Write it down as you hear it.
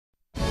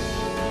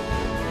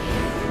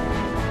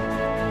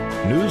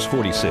News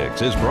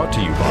 46 is brought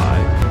to you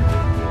by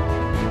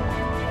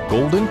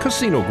Golden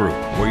Casino Group,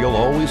 where you'll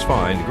always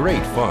find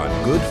great fun,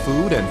 good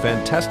food, and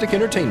fantastic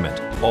entertainment,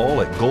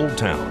 all at Gold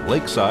Town,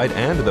 Lakeside,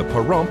 and the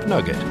Pahrump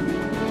Nugget.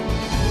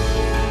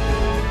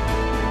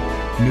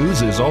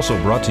 News is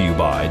also brought to you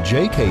by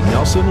J.K.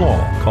 Nelson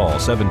Law. Call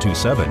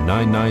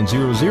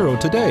 727-9900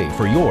 today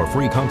for your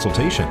free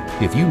consultation.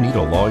 If you need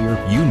a lawyer,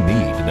 you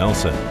need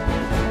Nelson.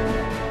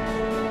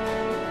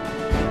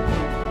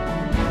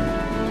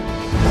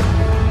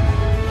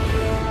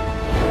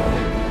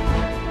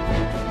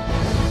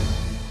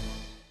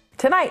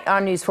 Tonight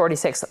on News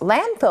 46,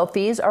 landfill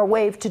fees are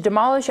waived to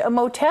demolish a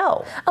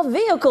motel. A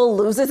vehicle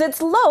loses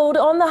its load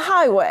on the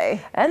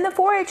highway. And the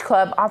 4-H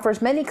Club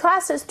offers many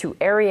classes to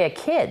area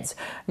kids.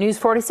 News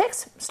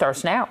 46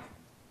 starts now.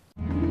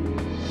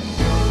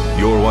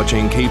 You're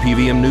watching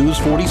KPVM News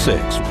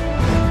 46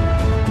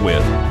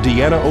 with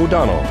Deanna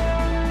O'Donnell.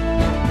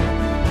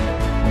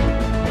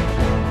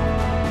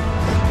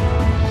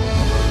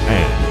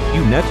 And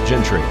Eunette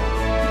Gentry.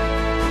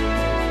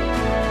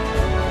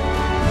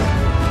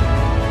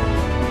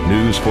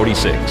 News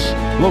 46,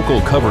 local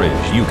coverage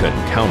you can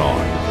count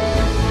on.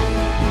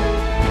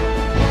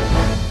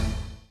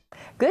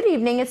 Good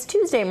evening. It's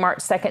Tuesday, March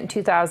 2nd,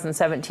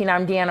 2017.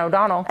 I'm Deanna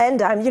O'Donnell. And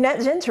I'm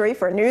Eunette Gentry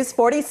for News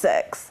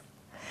 46.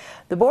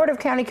 The Board of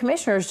County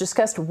Commissioners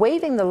discussed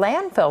waiving the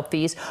landfill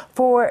fees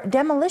for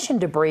demolition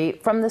debris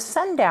from the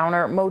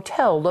Sundowner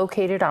Motel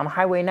located on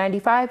Highway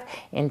 95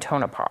 in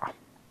Tonopah.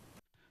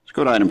 Let's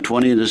go to item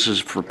 20. This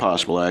is for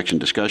possible action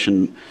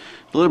discussion.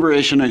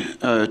 Deliberation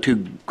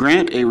to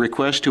grant a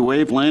request to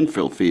waive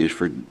landfill fees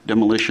for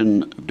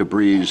demolition of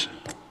debris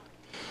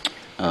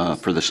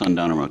for the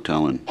Sundowner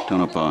Motel in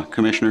Tonopah.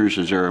 Commissioners,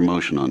 is there a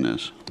motion on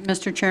this?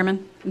 Mr.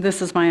 Chairman,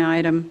 this is my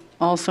item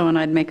also, and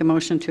I'd make a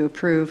motion to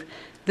approve.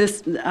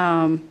 This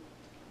will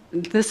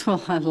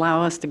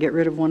allow us to get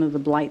rid of one of the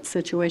blight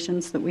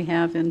situations that we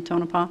have in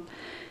Tonopah,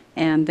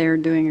 and they're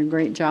doing a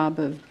great job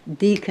of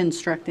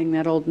deconstructing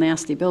that old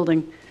nasty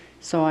building.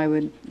 So I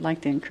would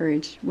like to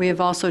encourage. We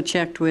have also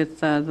checked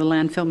with the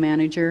landfill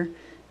manager,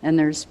 and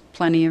there's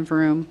plenty of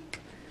room.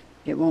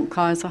 It won't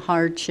cause a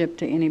hardship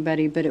to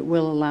anybody, but it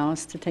will allow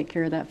us to take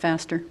care of that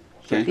faster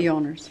with the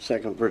owners.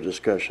 Second for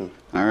discussion.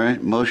 All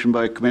right. Motion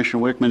by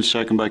Commissioner Wickman,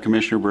 second by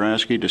Commissioner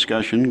Boraski.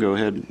 Discussion. Go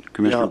ahead,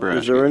 Commissioner Boraski.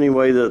 Is there any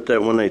way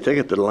that when they take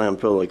it to the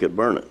landfill, they could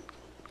burn it,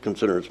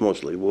 considering it's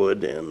mostly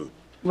wood and...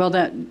 Well,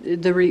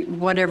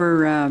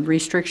 whatever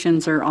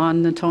restrictions are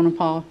on the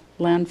Tonopah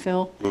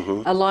landfill,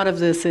 a lot of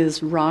this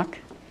is rock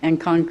and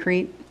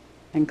concrete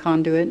and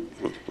conduit,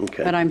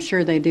 but I'm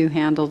sure they do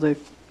handle the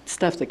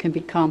stuff that can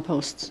be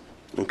composts.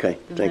 Okay,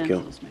 thank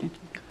you.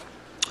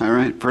 All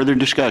right, further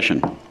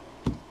discussion?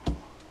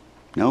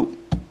 Nope.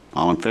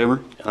 All in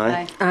favor?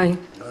 Aye. Aye.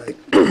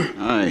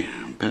 Aye.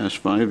 Pass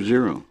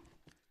 5-0.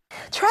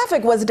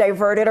 Traffic was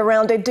diverted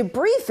around a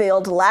debris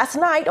field last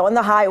night on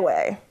the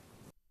highway.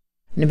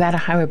 Nevada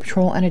Highway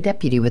Patrol and a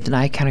deputy with the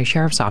Nye County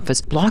Sheriff's Office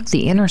blocked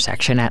the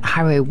intersection at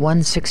Highway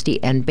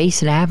 160 and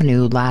Basin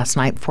Avenue last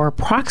night for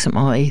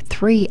approximately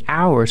 3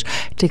 hours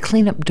to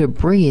clean up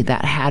debris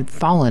that had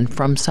fallen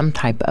from some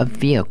type of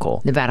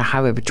vehicle. Nevada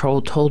Highway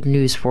Patrol told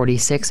News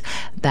 46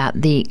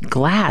 that the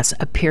glass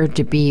appeared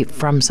to be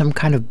from some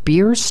kind of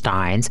beer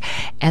steins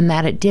and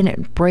that it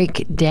didn't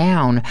break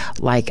down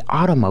like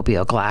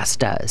automobile glass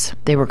does.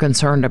 They were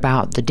concerned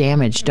about the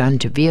damage done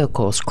to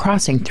vehicles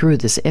crossing through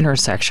this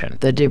intersection.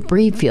 The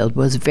debris field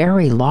was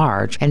very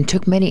large and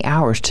took many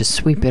hours to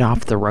sweep it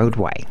off the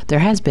roadway. There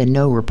has been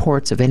no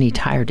reports of any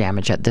tire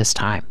damage at this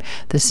time.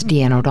 This is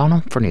Deanna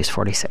O'Donnell for News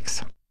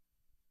 46.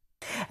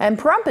 And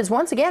Pahrump is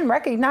once again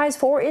recognized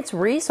for its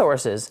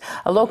resources.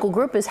 A local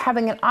group is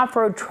having an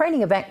off-road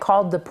training event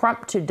called the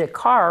Pahrump to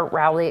Dakar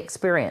Rally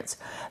Experience.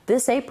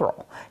 This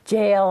April,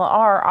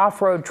 JLR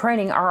Off-Road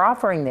Training are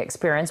offering the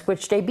experience,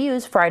 which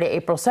debuts Friday,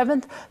 April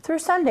 7th through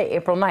Sunday,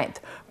 April 9th.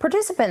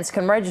 Participants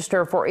can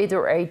register for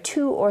either a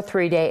 2- or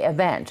 3-day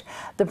event.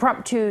 The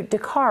Pahrump to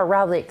Dakar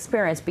Rally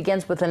Experience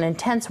begins with an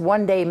intense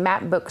 1-day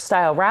map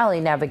book-style rally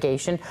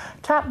navigation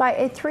taught by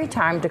a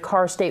 3-time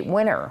Dakar State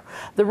winner.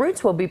 The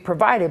routes will be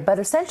provided, but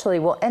essentially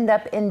will end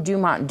up in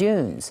Dumont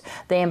Dunes.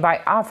 They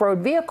invite off-road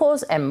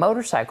vehicles and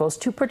motorcycles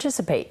to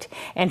participate.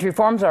 Entry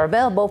forms are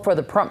available for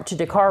the Pahrump to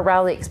Dakar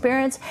Rally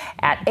Experience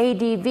at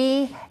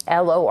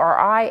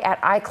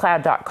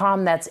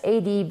advlori@icloud.com. That's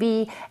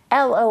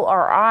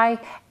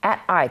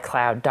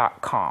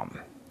advlori@icloud.com.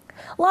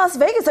 Las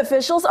Vegas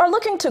officials are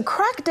looking to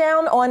crack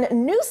down on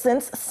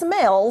nuisance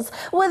smells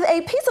with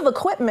a piece of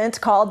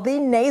equipment called the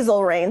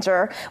nasal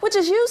ranger, which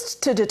is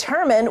used to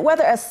determine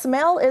whether a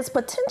smell is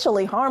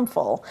potentially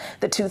harmful.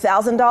 The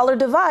 $2,000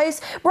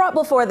 device brought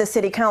before the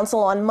City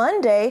Council on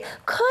Monday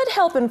could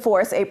help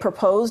enforce a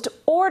proposed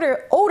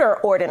odor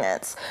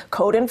ordinance.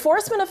 Code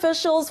enforcement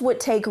officials would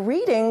take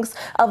readings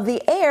of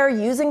the air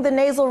using the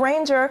nasal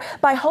ranger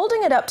by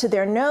holding it up to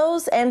their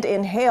nose and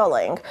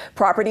inhaling.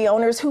 Property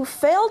owners who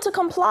fail to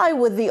comply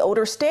with the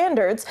odor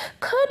standards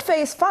could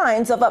face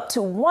fines of up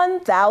to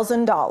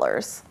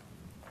 $1,000.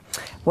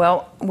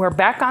 Well, we're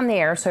back on the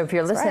air, so if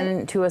you're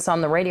listening to us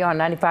on the radio on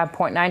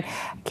 95.9,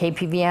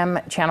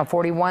 KPVM channel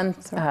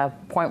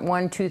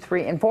 41.1, 2,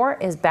 3, and 4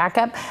 is back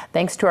up.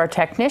 Thanks to our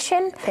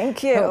technician.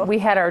 Thank you. We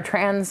had our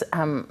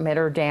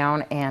transmitter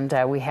down, and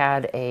we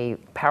had a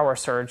power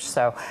surge,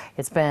 so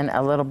it's been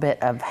a little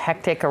bit of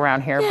hectic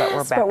around here, but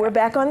we're back. But we're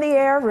back on the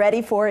air,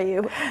 ready for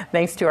you.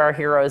 Thanks to our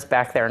heroes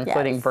back there,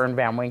 including Vern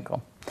Van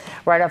Winkle.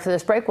 Right after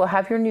this break, we'll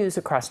have your news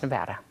across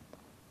Nevada.